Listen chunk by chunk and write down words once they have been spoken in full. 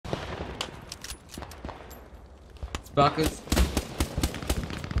Buckets.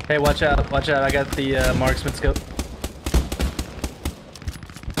 Hey, watch out, watch out. I got the marksman scope.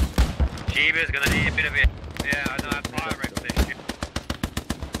 Jeeber's gonna need a bit of it. Yeah, I know, I'm fire rate for this shit.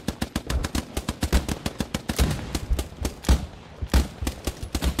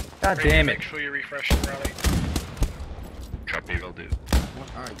 God damn it. Make sure you refresh the rally. Copy, will do.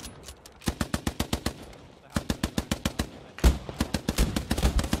 Alright.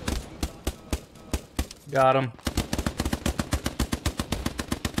 Got him.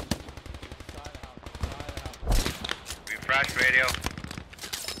 Refresh radio.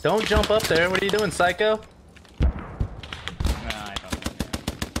 Don't jump up there. What are you doing, psycho? I don't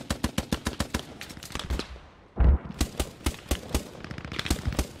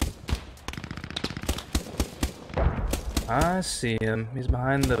know. I see him. He's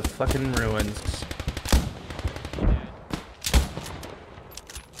behind the fucking ruins.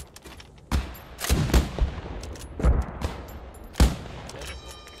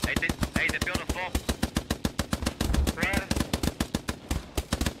 Hey, they're building a fort. Where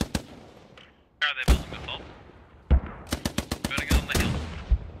are they building a fort? Building it on the hill.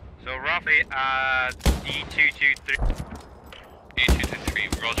 So roughly, D223.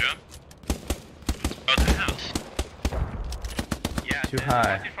 D223, roger. Oh, the house. Yeah. Too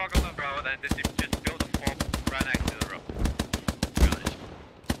high. Once you fuck on the road, then just build a fort right next to the road. Guys,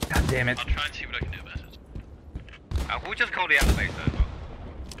 God damn it. I'll try and see what I can do about it. Who just called the elevator as well?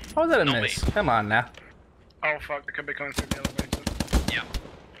 How was that a Not miss? me. Come on now. Oh fuck, they could be coming through the elevator. Yeah.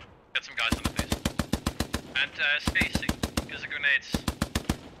 Get some guys on the face. And spacing. Use the grenades.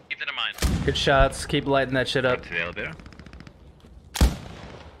 Keep that in mind. Good shots. Keep lighting that shit up. To the elevator.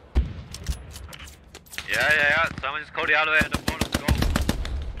 Yeah. Someone just called the elevator at the bottom. Go.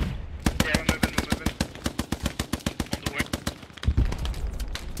 Yeah, we're moving. On the way.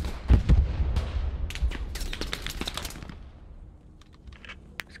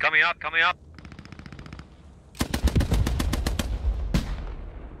 It's coming up.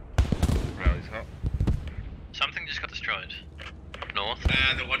 Rally's hot. Something just got destroyed. Up north.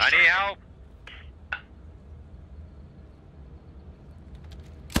 I need help.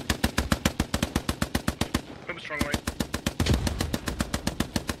 Come strong way.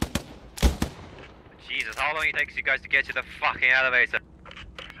 Jesus, how long it takes you guys to get to the fucking elevator?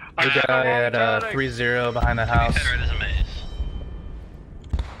 The guy at 3-0 behind the house. It is a maze.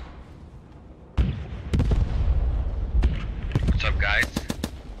 What's up, guys?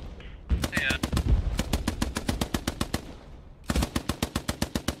 Yeah.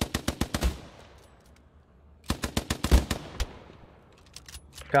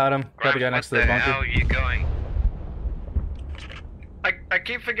 Got him. Got the guy next to the Where bunker. are you going? I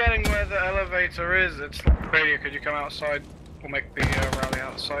keep forgetting where the elevator is. It's radio. Could you come outside? We'll make the rally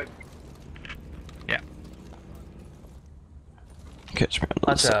outside. Yeah. Catch me on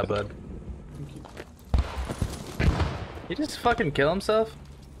Watch that out, bud. He just fucking kill himself?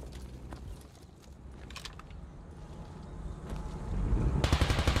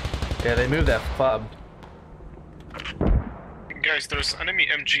 Yeah, they moved that fob. Guys, there's enemy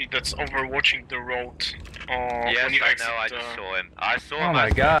MG that's overwatching the road. Yes, when you I exit, know, I just saw him. I saw him. Oh my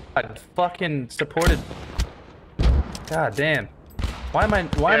god. Fucking supported. God damn. Why am I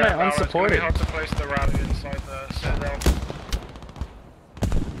It's gonna be unsupported? hard to place the rally inside the Citadel.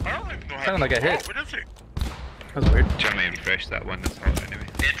 I don't even know how Sounded like a hit. What is it? That was weird. Trying to refresh that one that's hot anyway.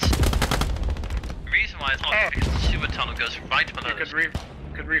 It's... The reason why it's hot is because the sewer tunnel goes right below You this.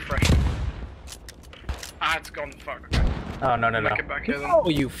 could refresh. Ah, it's gone. Fuck. Okay. Oh, no. Make it back here then. Oh,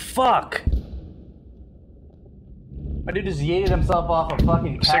 you fuck! My dude just yeeted himself off a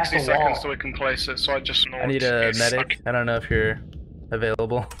fucking 60 castle seconds wall. so we can place it, so I just know I need a medic. I don't know if you're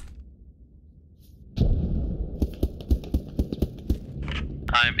available.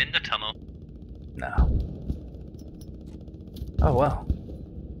 I'm in the tunnel. No. Oh, wow.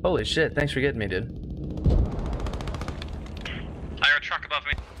 Holy shit, thanks for getting me, dude. I hear a truck above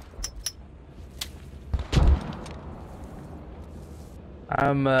me.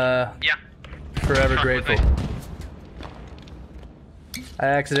 I'm, Yeah. forever Truck with grateful. me. I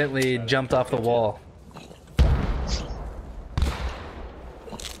accidentally jumped off the wall.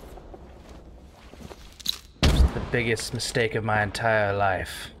 It's the biggest mistake of my entire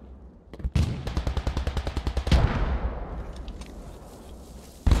life.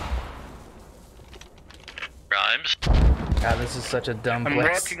 Rhymes. God, this is such a dumb I'm place.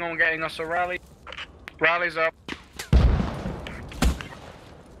 working on getting us a rally. Rally's up.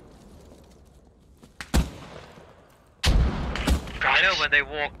 I know when they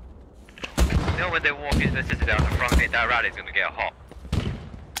walk. You know when they walk into the Citadel in front of me, that rally's gonna get hot.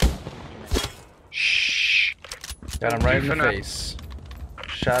 Shh. Got him right in the face.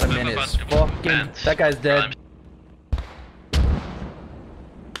 Shot him in his fucking... That guy's dead.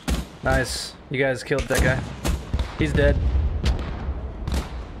 Nice. You guys killed that guy. He's dead.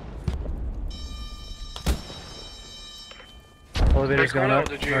 Elevator's going up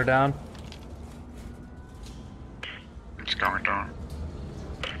or down. It's going down.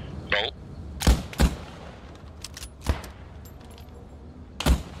 Bolt.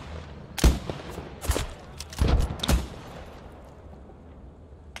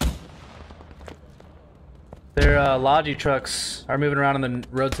 Their Logi trucks are moving around on the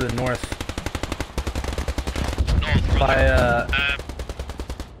road to the north. North, By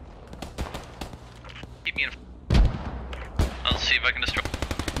keep me in. I'll see if I can destroy.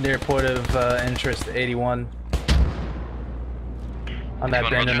 near point of interest 81. On that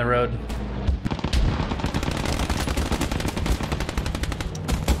bend in the road.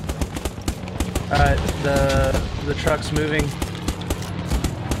 Alright, the truck's moving.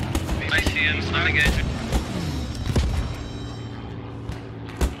 I see him. I'm engaging.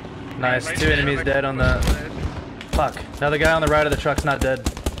 Nice, 2 enemies dead on the... Fuck, now the guy on the right of the truck's not dead.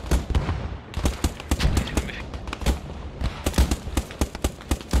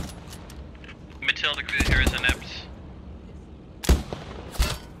 Matilda, here is an Eps.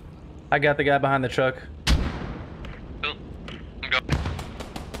 I got the guy behind the truck. Cool. Go.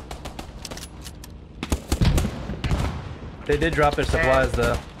 They did drop their supplies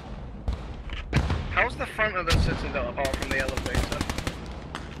though. How's the front of the Citadel apart from the elevator?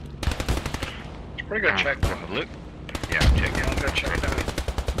 It's pretty good check. Look. Yeah, I'm checking. I'll go check it out.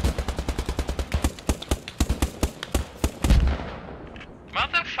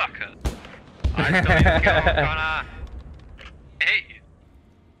 Motherfucker. I don't even go, Connor. Hey.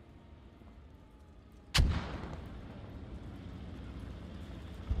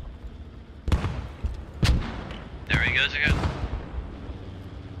 There he goes again.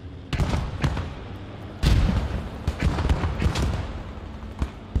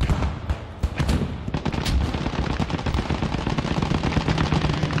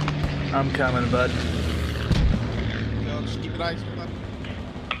 I'm coming, bud.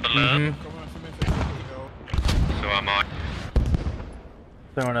 I'm below. So am I.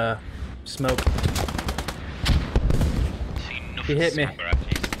 Throwing a smoke. See nothing. He hit me.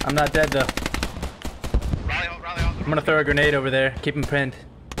 I'm not dead though. I'm gonna throw a grenade over there. Keep him pinned.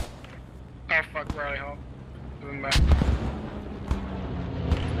 Oh fuck, rally home. Moving back.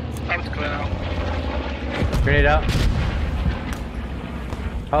 I was clear now. Grenade out.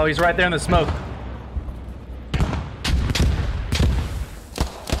 Oh, he's right there in the smoke.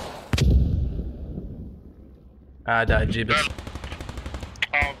 I died, Jeebus.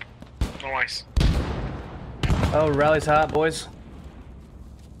 Oh, nice. Oh, rally's hot, boys.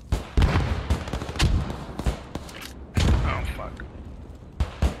 Oh fuck.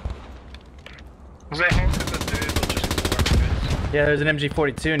 Was that home to the dude or just where it is? Yeah, there's an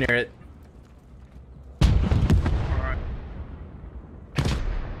MG42 near it. Alright.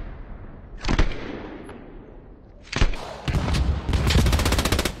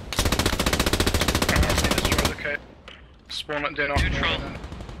 Okay. Spawn it dead off. Neutral.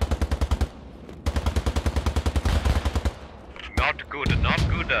 Not good, not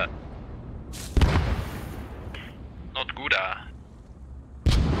good. Not good.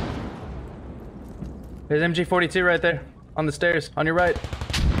 There's MG42 right there. On the stairs. On your right. He's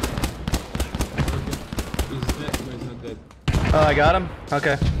dead, but he's not dead. Oh, I got him?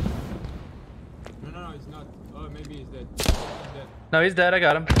 Okay. No, he's not. Oh, maybe he's dead. He's dead. No, he's dead. I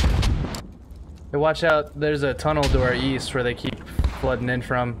got him. Hey, watch out. There's a tunnel to our east where they keep flooding in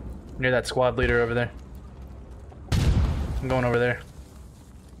from. Near that squad leader over there. I'm going over there.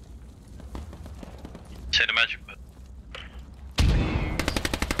 Say the magic button.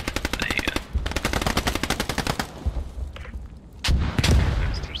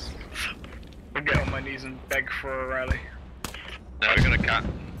 I'll get on my knees and beg for a rally. No, we're gonna cut.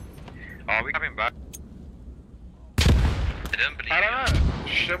 Oh, are we coming back? I don't believe I don't know.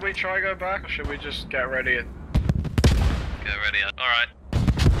 Should we try go back or should we just get ready? Get ready. Alright.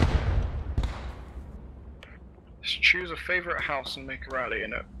 Just choose a favorite house and make a rally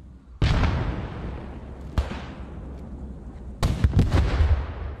in it.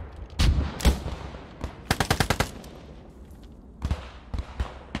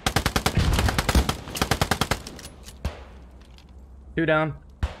 Two down.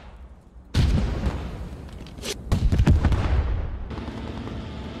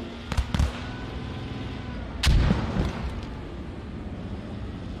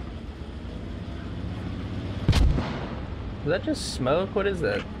 Is that just smoke? What is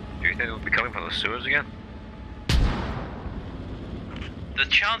that? Do you think they'll be coming from the sewers again? The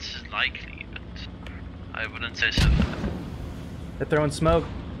chance is likely, but I wouldn't say so. They're throwing smoke.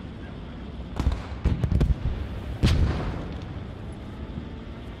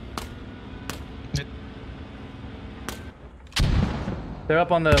 They're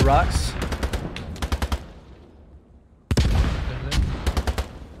up on the rocks.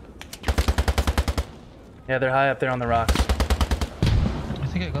 Yeah, they're high up there on the rocks. I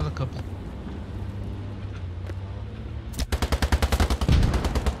think I got a couple.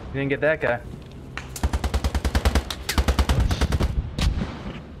 You didn't get that guy.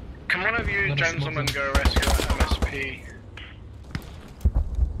 Can one of you Gonna gentlemen smoke go rescue that MSP?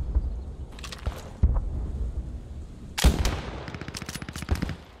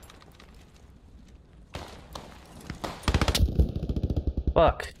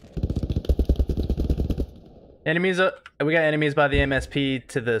 Fuck. Enemies, we got enemies by the MSP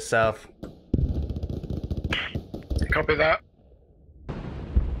to the south. Copy that.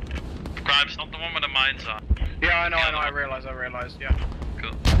 Grimes, not the one where the mines are. Yeah, I know, Yeah, I realized, yeah.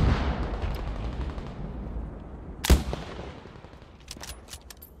 Cool.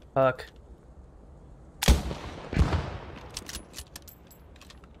 Fuck.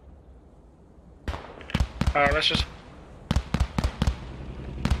 Let's just...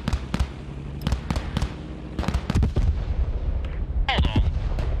 Hold on.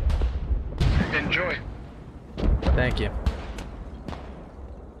 enjoy. Thank you.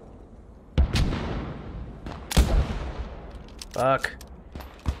 Fuck.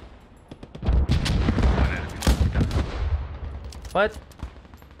 What?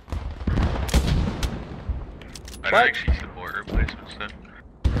 I don't What? actually support replacements though.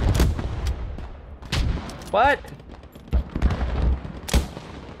 What?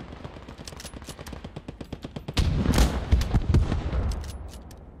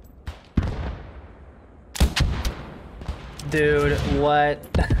 Dude, what?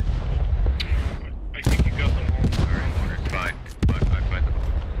 I think you got them all. Alright, it's fine. Fine.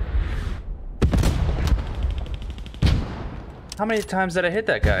 How many times did I hit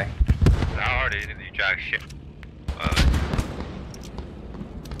that guy? How hard is it? You jack shit.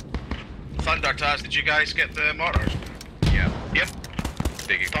 Thunder Taz, did you guys get the mortars? Yeah. Yep.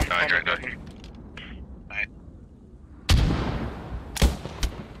 Digging behind right now. Right.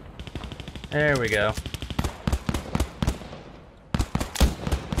 There we go.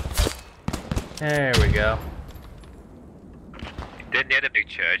 There we go. Dead near the big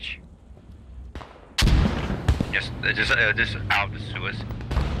church. Just out of the sewers.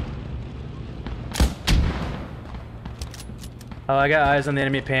 Oh, I got eyes on the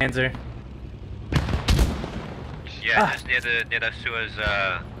enemy Panzer. Yeah, Ah. just near the sewers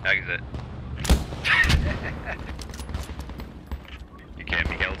exit. You can't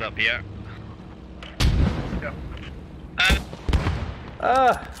be held up here. Yeah.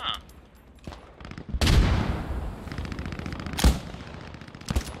 Ah! Huh.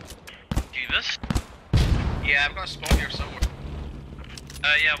 Jeeves? Yeah, I've got a spot here somewhere.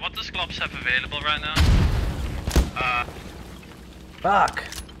 Yeah, what does Glops have available right now? Fuck!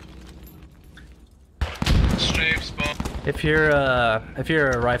 Strafe spot. If you're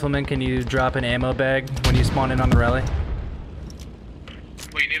a rifleman, can you drop an ammo bag when you spawn in on the rally?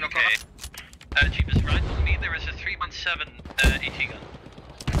 What, you need no Okay. Jeeves, right on me there is a 317 AT gun.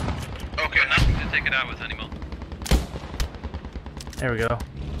 Okay. Got nothing to take it out with anymore. There we go.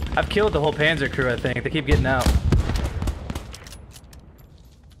 I've killed the whole Panzer crew, I think. They keep getting out.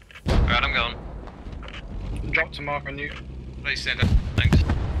 Alright, I'm going. Drop to mark on you. Right, send it. Thanks.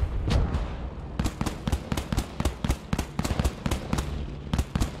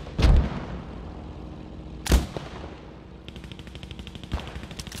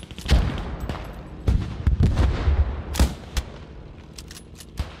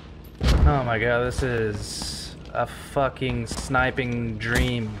 Oh my god, this is a fucking sniping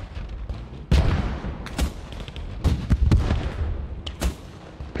dream.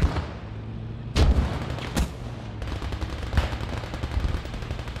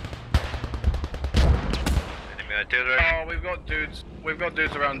 Enemy artillery. Oh, we've got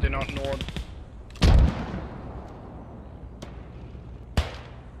dudes around in north.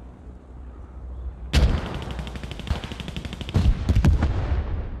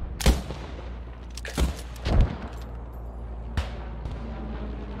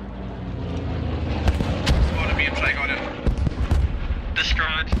 Spotted me and try on it.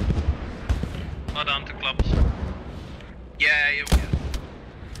 Destroyed. Not down to Glops. Yeah.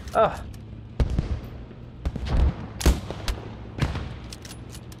 Oh,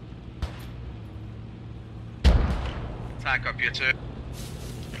 Attack up here too.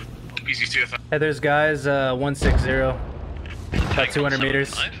 PC2 if hey, there's guys, 160. About 200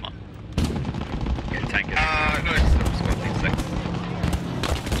 meters. Tank no, it's the squad lead sec.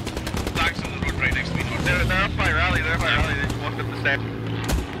 Tank's on the road right next to me. They're up by rally, they just walked up the stairs.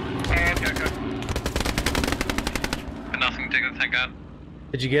 Oh, okay. Nothing, take the tank out.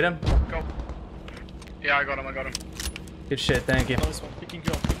 Did you get him? Go. Yeah, I got him. Good shit, thank you. Nice one. Picking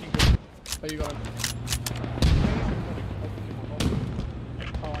go. Are you going?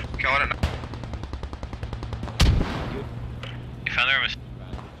 Got it. You found her, Miss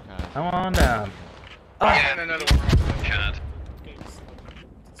Come on down. Oh, And another one. Chad.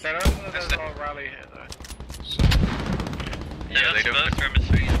 There's all rally here though. So, Yeah, they that's don't- both room is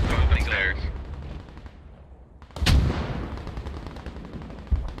free. Go upstairs.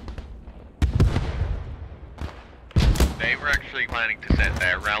 They were actually planning to set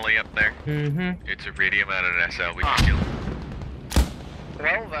their rally up there. mm-hmm. It's a radium and an SL we can kill.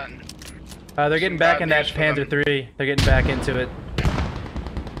 well then. They're getting Some back bad in that news for Panther them. 3. They're getting back into it.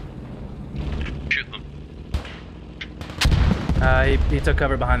 Shoot them. He took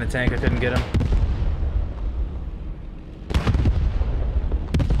cover behind the tank. I couldn't get him.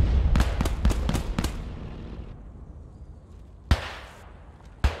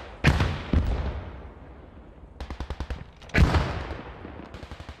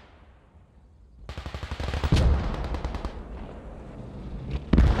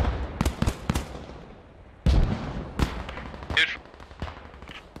 Dude.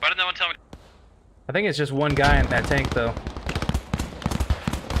 Why did no one tell me? I think it's just one guy in that tank, though.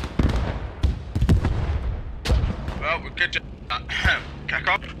 Well, we could just kick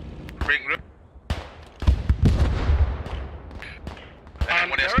up, bring room.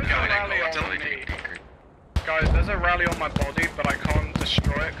 Anyone else there is a going rally in, on go me. until Guys, there's a rally on my body, but I can't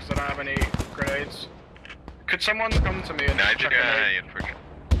destroy it because I don't have any grenades. Could someone come to me and Nigel, chuck a nade? and forget.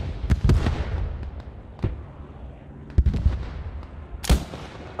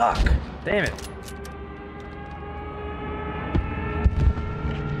 Fuck. Damn it.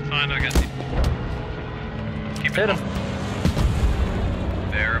 Fine, I got you. Keep Hit it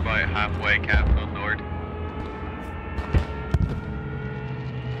him. They're about halfway camped on Nord.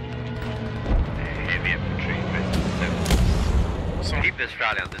 Heavy infantry presence. So keep this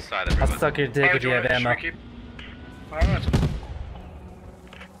rally on this side, I'll everyone. suck your dick if you have ammo. Alright.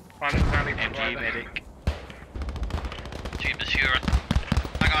 Find a rally provider. medic. Team is here.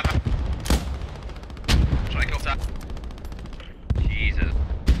 Hang on. Try and go that. Jesus.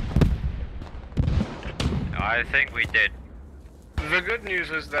 I think we did. The good news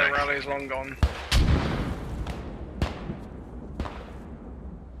is their rally is long gone.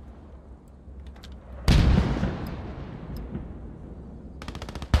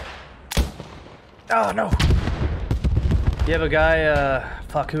 Oh, no. You have a guy,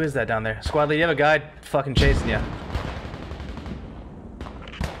 fuck, who is that down there? Squad lead, you have a guy fucking chasing you.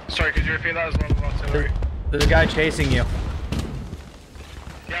 Sorry, could you repeat that as well as artillery? There's a guy chasing you.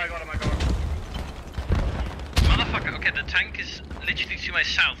 Yeah, I got him. Motherfucker, okay, the tank is literally to my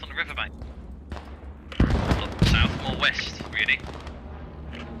south on the riverbank. Not south, more west, really.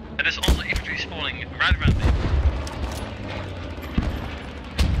 And there's also infantry spawning right around me.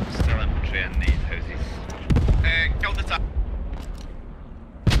 Still infantry in these houses. Kill the tank.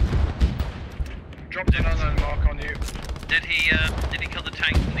 Dropped in on a mark on you. Did he kill the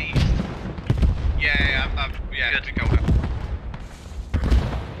tank from the east? Yeah, Good. we killed it.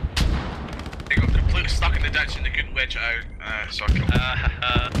 They got completely stuck in the ditch and they couldn't wedge it out, so I killed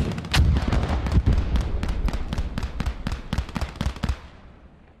it.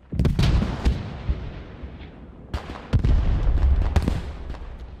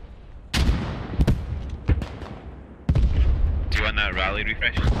 Do you want that rally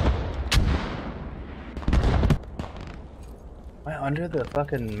refresh? Am I under the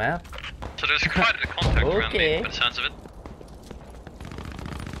fucking map? So there's quite a bit of contact around me, Okay. by the sounds of it.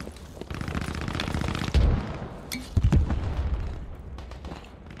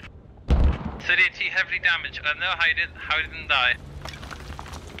 .38 heavily damaged. I don't know how he didn't die.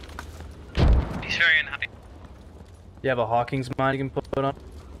 He's very unhappy. You have a Hawking's mine you can put on?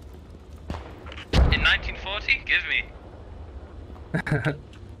 In 1940? Give me.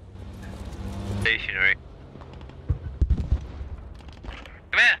 Stationary.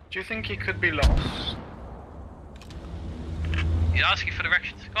 Come here. Do you think he could be lost? He's asking for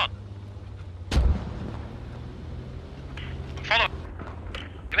directions. Go on. Follow.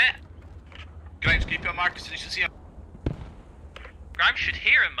 Come here. Grimes, keep your mark so you should see him. Grimes should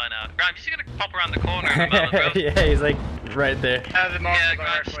hear him by now. Grimes, he's gonna pop around the corner in the middle of the road. Yeah, he's like right there. The mark Yeah, is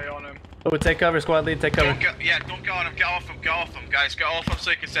guys. directly on him. Oh, take cover, squad lead, take cover. Don't get on him, get off him, guys, get off him so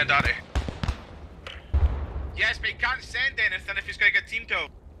you can send out it. Yes, but he can't send anything if he's going to get team kill.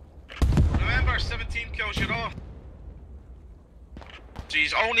 Remember, 17 kills, you're off. So you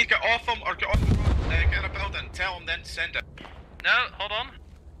only get off him or get off the road, get in a building, tell him, then send it. No, hold on.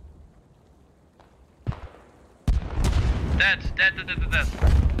 Dead.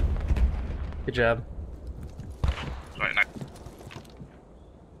 Good job. Right, now.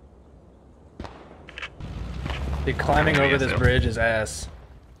 Dude, climbing over this bridge is ass.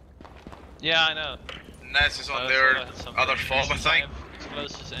 Yeah, I know. Nez is on their other fob, I think.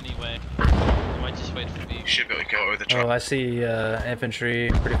 Explosives anyway. I might just wait for me. You should be able to kill it with a truck. Oh, I see infantry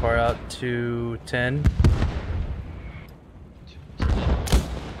pretty far out. 210.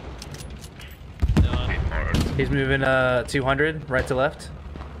 He's moving 200 right to left.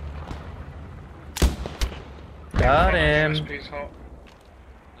 Got him. SP's hot.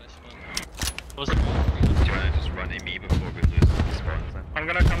 Nice one. Was it? Do you want to just run me before we lose the spawns then? I'm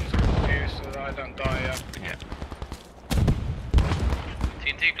gonna come to you so that I don't die yet. Yeah.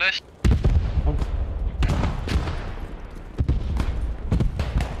 TNT flash.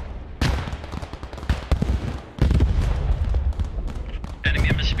 Enemy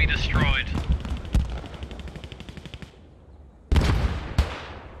MSP destroyed.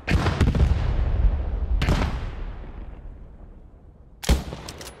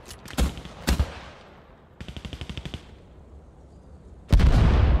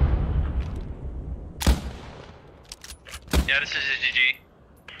 Yeah, this is a GG.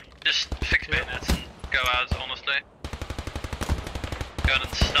 Just fix bayonets and go out, honestly. Go out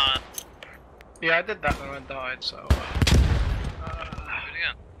and stun. Yeah, I did that when I died, so. Do it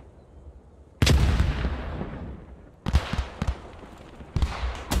again.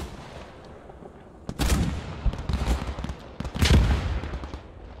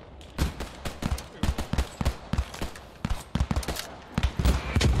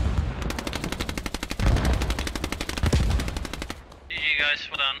 GG guys,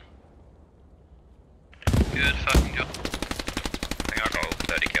 well done. Good fucking job. I think I got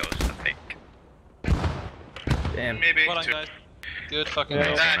 30 kills, I think. Damn. Maybe Well done two. guys. Good fucking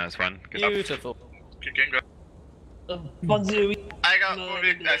Yeah. job. Nice one. Good job. Beautiful. Good game, bro. 1-0. I got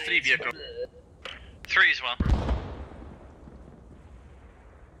 3 vehicles. 3 as well.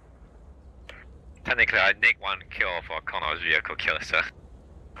 Technically, I nicked 1 kill for Connor's vehicle kill, so.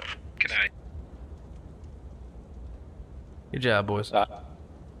 Good night. Good job, boys.